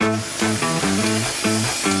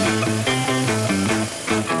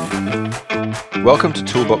Welcome to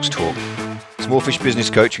Toolbox Talk, Smallfish Business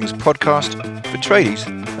Coaching's podcast for tradies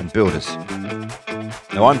and builders.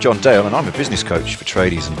 Now, I'm John Dale and I'm a business coach for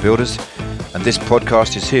tradies and builders, and this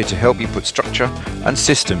podcast is here to help you put structure and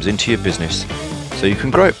systems into your business so you can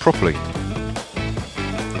grow it properly.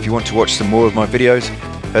 If you want to watch some more of my videos,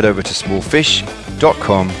 head over to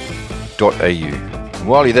smallfish.com.au. And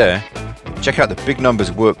while you're there, check out the Big Numbers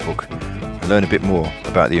Workbook and learn a bit more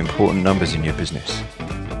about the important numbers in your business.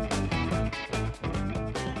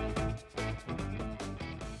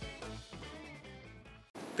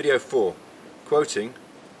 Video 4, Quoting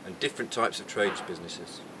and Different Types of Trades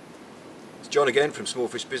Businesses. It's John again from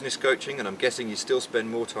Smallfish Business Coaching, and I'm guessing you still spend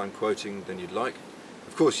more time quoting than you'd like.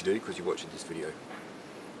 Of course you do, because you're watching this video.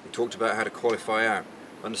 We talked about how to qualify out,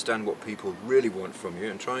 understand what people really want from you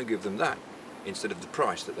and try and give them that instead of the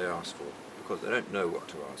price that they ask for, because they don't know what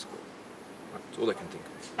to ask for. That's all they can think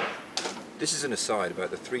of. This is an aside about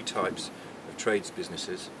the 3 types of trades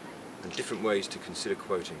businesses and different ways to consider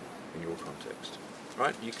quoting in your context.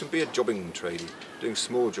 Right? You can be a jobbing tradie, doing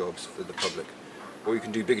small jobs for the public, or you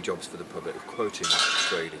can do bigger jobs for the public, quoting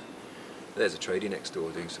tradie. There's a tradie next door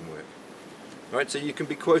doing some work. Right? So you can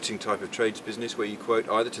be quoting type of trades business where you quote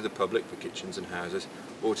either to the public for kitchens and houses,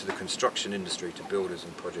 or to the construction industry, to builders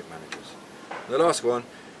and project managers. And the last one,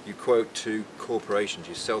 you quote to corporations,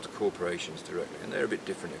 you sell to corporations directly, and they're a bit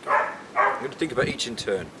different again. I'm going to think about each in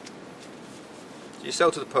turn. So you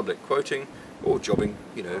sell to the public, quoting or jobbing,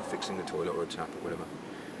 fixing the toilet or a tap or whatever.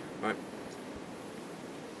 Right?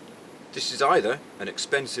 This is either an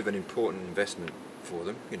expensive and important investment for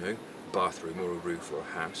them, a bathroom or a roof or a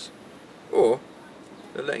house, or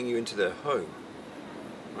they're letting you into their home,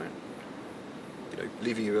 right?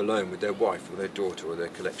 Leaving you alone with their wife or their daughter or their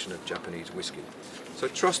collection of Japanese whiskey. So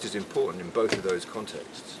trust is important in both of those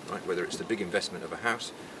contexts, right? Whether it's the big investment of a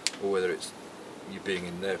house or whether it's you being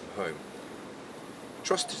in their home.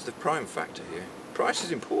 Trust is the prime factor here. Price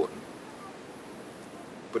is important.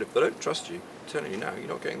 But if they don't trust you, I'm telling you now, you're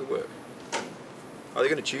not getting the work. Are they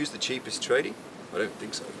going to choose the cheapest tradie? I don't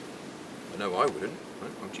think so. I know I wouldn't.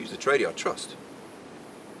 Right? I'll choose the tradie I trust.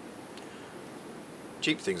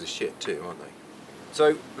 Cheap things are shit too, aren't they?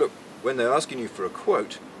 So, look, when they're asking you for a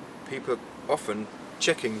quote, people are often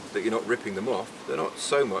checking that you're not ripping them off. They're not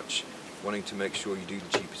so much wanting to make sure you do the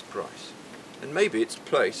cheapest price. And maybe its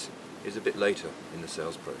place is a bit later in the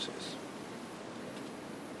sales process.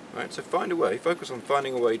 Right, so focus on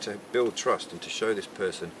finding a way to build trust and to show this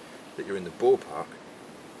person that you're in the ballpark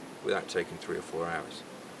without taking 3 or 4 hours.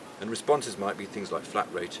 And responses might be things like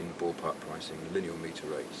flat rating, ballpark pricing, and linear meter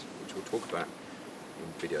rates, which we'll talk about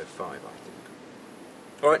in video 5, I think.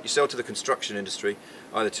 Alright, you sell to the construction industry,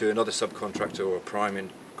 either to another subcontractor or a prime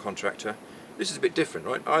contractor. This is a bit different,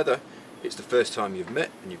 right? Either it's the first time you've met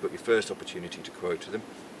and you've got your first opportunity to quote to them,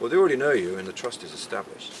 or they already know you and the trust is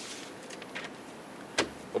established.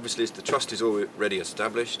 Obviously, if the trust is already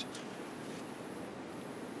established,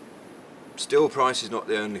 still price is not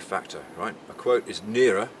the only factor, right? A quote is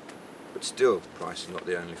nearer, but still price is not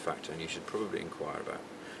the only factor, and you should probably inquire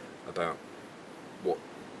about what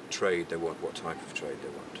trade they want, what type of trade they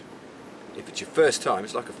want. If it's your first time,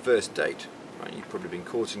 it's like a first date, right? You've probably been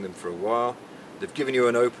courting them for a while, they've given you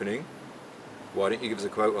an opening, why don't you give us a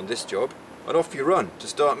quote on this job, and off you run to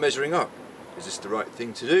start measuring up. Is this the right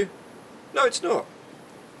thing to do? No, it's not.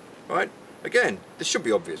 Right? Again, this should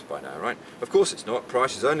be obvious by now, right? Of course it's not.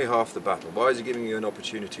 Price is only half the battle. Why is he giving you an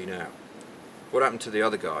opportunity now? What happened to the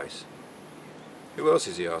other guys? Who else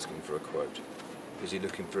is he asking for a quote? Is he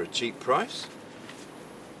looking for a cheap price?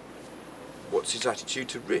 What's his attitude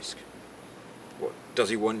to risk? What does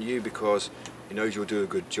he want you because he knows you'll do a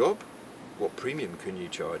good job? What premium can you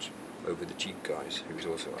charge over the cheap guys who is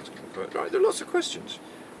also asking a quote? Right, there are lots of questions,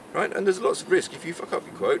 right? And there's lots of risk. If you fuck up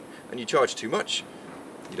your quote and you charge too much,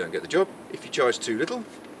 you don't get the job. If you charge too little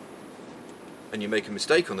and you make a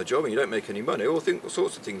mistake on the job and you don't make any money, all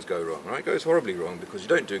sorts of things go wrong, right? It goes horribly wrong because you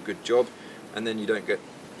don't do a good job and then you don't get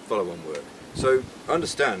follow-on work. So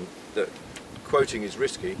understand that quoting is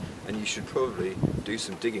risky and you should probably do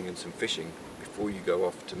some digging and some fishing before you go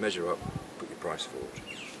off to measure up, put your price forward.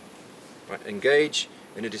 Right? Engage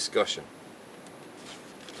in a discussion.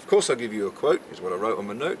 Of course I'll give you a quote, is what I wrote on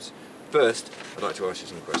my notes. First, I'd like to ask you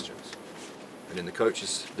some questions. And in the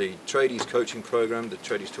Tradies Coaching Program, the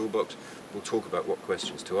Tradies Toolbox, we'll talk about what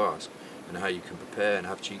questions to ask and how you can prepare and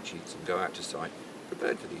have cheat sheets and go out to site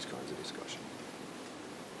prepared for these kinds of discussion.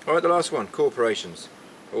 Alright, the last one, corporations.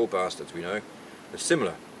 All bastards, we know. They're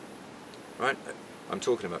similar, right? I'm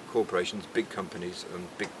talking about corporations, big companies and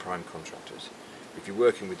big prime contractors. If you're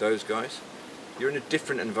working with those guys, you're in a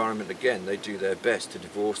different environment again. They do their best to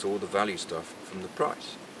divorce all the value stuff from the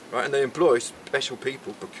price. right? And they employ special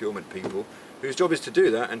people, procurement people, whose job is to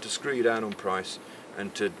do that and to screw you down on price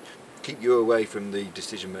and to keep you away from the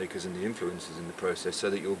decision makers and the influencers in the process so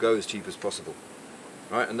that you'll go as cheap as possible,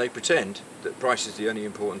 right? And they pretend that price is the only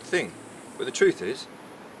important thing. But the truth is,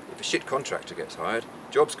 if a shit contractor gets hired,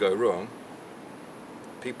 jobs go wrong,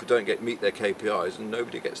 people don't meet their KPIs and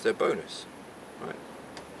nobody gets their bonus, right?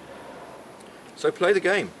 So play the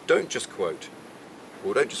game. Don't just quote,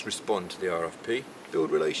 or don't just respond to the RFP. Build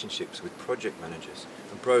relationships with project managers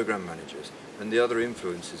and program managers and the other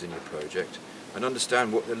influencers in your project, and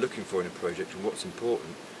understand what they're looking for in a project and what's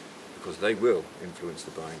important, because they will influence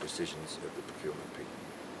the buying decisions of the procurement people.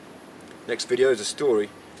 Next video is a story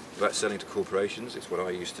about selling to corporations. It's what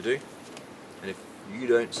I used to do. And if you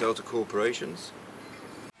don't sell to corporations...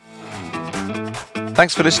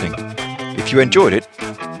 Thanks for listening. If you enjoyed it,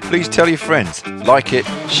 please tell your friends, like it,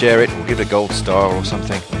 share it, or give it a gold star or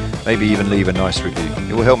something. Maybe even leave a nice review.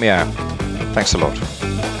 It will help me out. Thanks a lot.